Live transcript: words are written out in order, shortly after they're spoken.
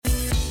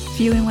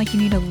Feeling like you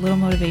need a little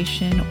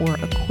motivation or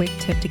a quick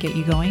tip to get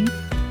you going?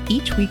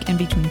 Each week in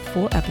between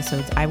full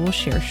episodes, I will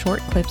share short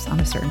clips on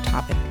a certain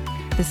topic.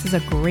 This is a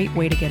great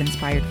way to get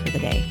inspired for the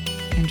day.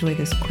 Enjoy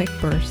this quick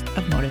burst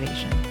of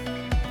motivation.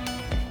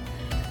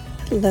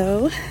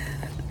 Hello.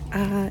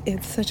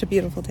 It's such a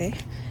beautiful day.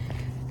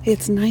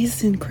 It's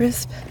nice and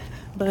crisp,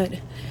 but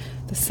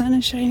the sun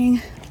is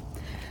shining.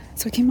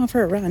 So I came out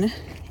for a run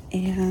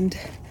and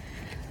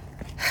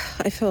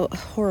I felt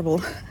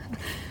horrible.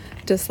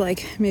 Just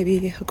like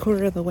maybe a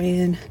quarter of the way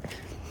in,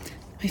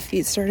 my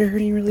feet started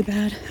hurting really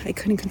bad. I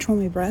couldn't control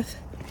my breath.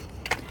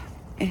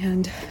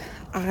 And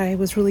I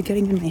was really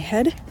getting in my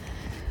head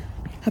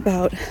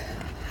about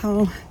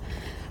how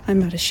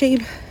I'm out of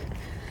shape.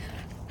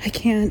 I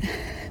can't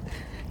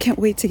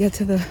wait to get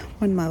to the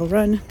 1 mile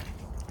run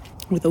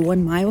with the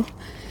 1 mile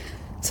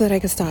so that I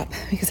could stop,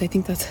 because I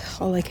think that's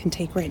all I can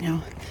take right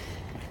now.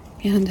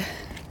 And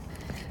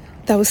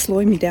that was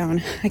slowing me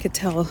down, I could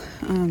tell.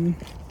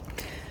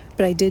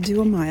 But I did do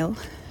a mile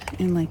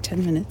in like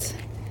 10 minutes.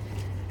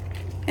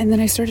 And then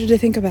I started to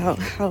think about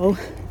how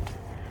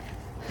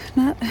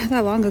not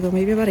that long ago,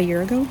 maybe about a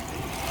year ago,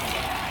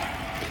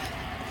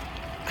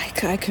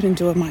 I couldn't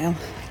do a mile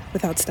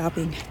without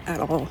stopping at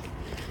all.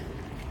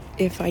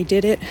 If I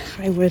did it,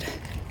 I would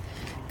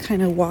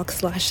kind of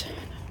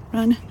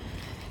walk/run,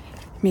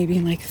 maybe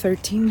in like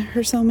 13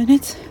 or so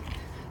minutes.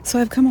 So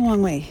I've come a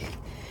long way.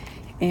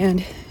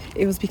 And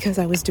it was because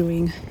I was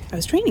training.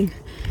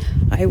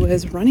 I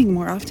was running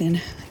more often.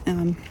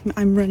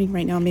 I'm running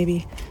right now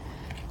maybe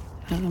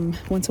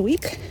once a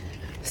week.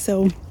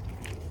 So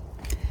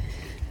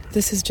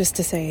this is just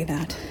to say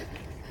that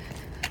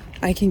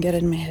I can get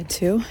in my head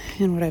too.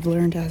 And what I've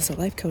learned as a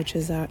life coach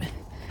is that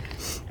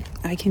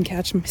I can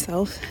catch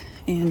myself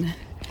in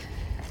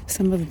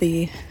some of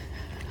the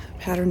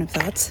pattern of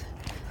thoughts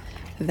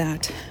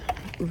that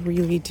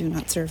really do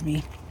not serve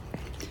me.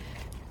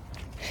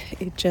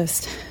 It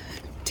just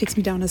takes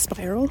me down a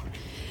spiral,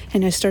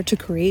 and I start to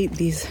create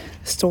these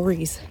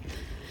stories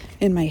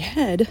in my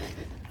head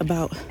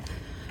about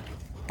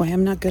why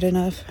I'm not good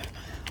enough,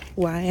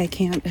 why I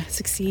can't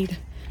succeed,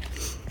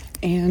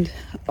 and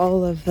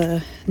all of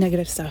the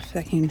negative stuff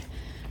that can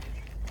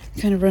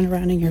kind of run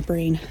around in your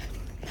brain.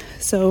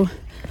 So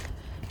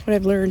what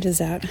I've learned is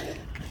that,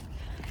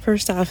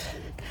 first off,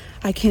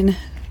 I can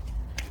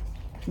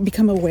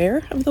become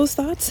aware of those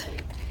thoughts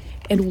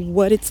and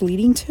what it's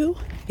leading to,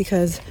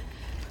 because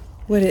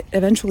what it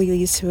eventually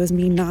leads to is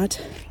me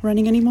not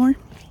running anymore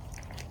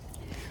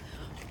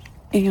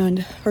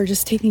or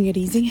just taking it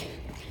easy,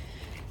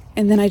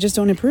 and then I just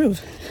don't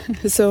improve.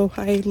 So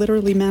I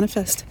literally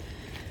manifest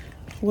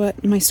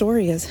what my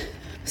story is.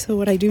 So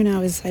what I do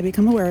now is I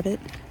become aware of it,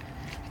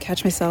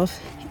 catch myself,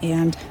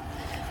 and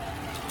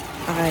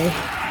I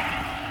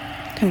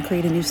kind of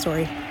create a new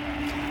story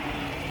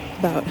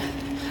about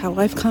how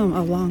I've come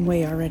a long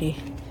way already.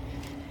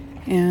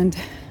 And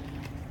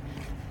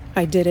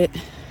I did it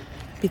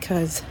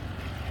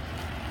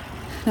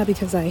not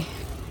because I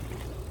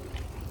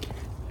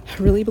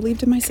really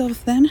believed in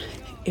myself then.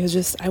 It was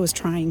just, I was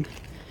trying.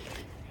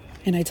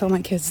 And I tell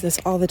my kids this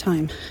all the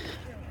time.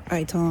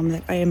 I tell them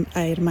that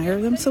I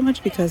admire them so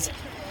much because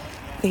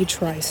they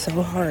try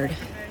so hard.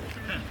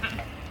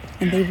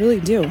 And they really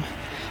do.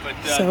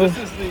 So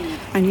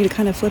I need to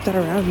kind of flip that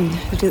around and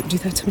do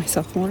that to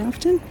myself more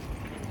often.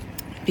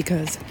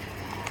 Because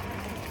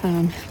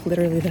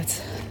literally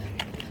that's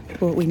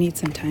what we need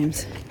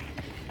sometimes.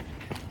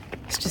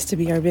 It's just to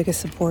be our biggest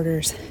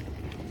supporters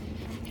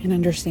and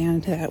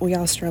understand that we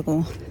all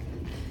struggle,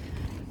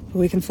 but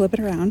we can flip it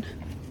around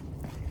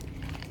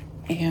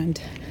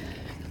and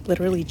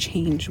literally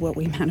change what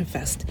we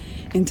manifest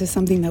into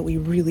something that we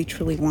really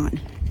truly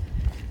want.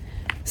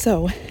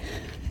 So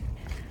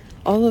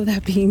all of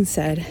that being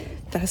said,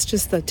 that's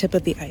just the tip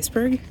of the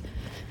iceberg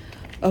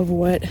of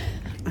what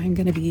I'm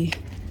going to be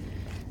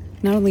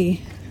not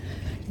only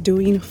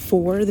doing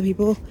for the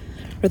people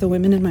or the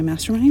women in my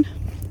mastermind,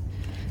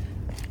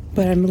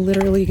 but I'm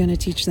literally going to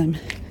teach them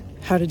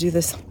how to do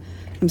this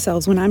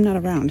themselves when I'm not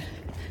around.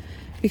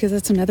 Because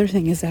that's another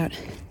thing, is that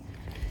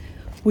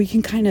we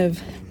can kind of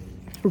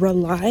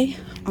rely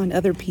on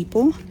other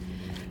people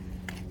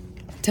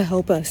to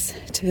help us,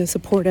 to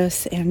support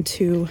us, and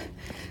to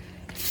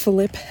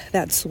flip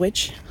that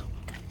switch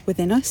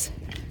within us.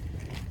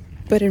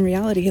 But in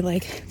reality,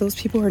 like, those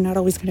people are not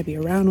always going to be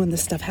around when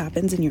this stuff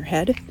happens in your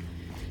head.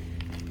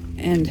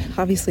 And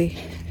obviously,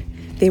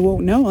 they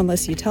won't know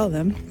unless you tell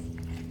them.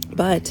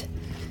 But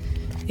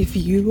if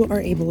you are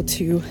able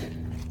to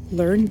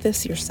learn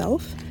this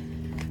yourself,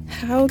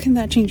 how can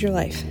that change your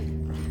life?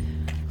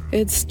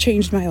 It's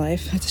changed my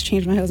life. It's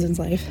changed my husband's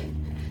life.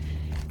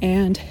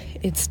 And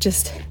it's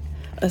just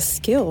a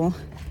skill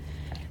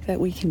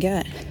that we can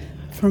get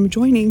from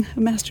joining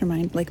a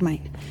mastermind like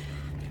mine.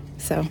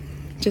 So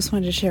just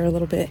wanted to share a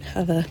little bit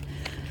of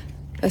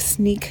a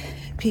sneak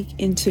peek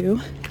into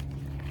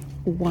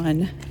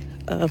one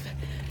of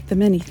the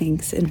many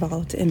things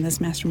involved in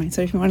this mastermind.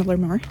 So if you want to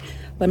learn more,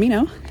 let me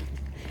know,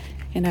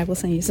 and I will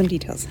send you some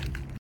details.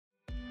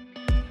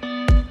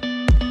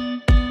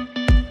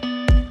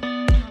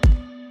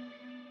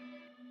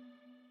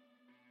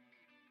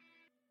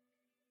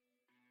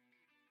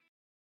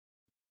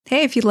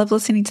 Hey, if you love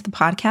listening to the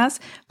podcast,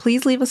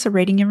 please leave us a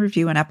rating and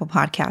review on Apple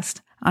Podcast.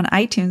 On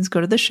iTunes,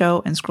 go to the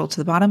show and scroll to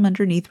the bottom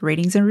underneath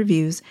ratings and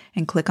reviews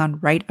and click on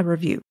Write a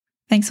Review.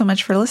 Thanks so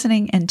much for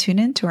listening and tune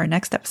in to our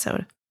next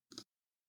episode.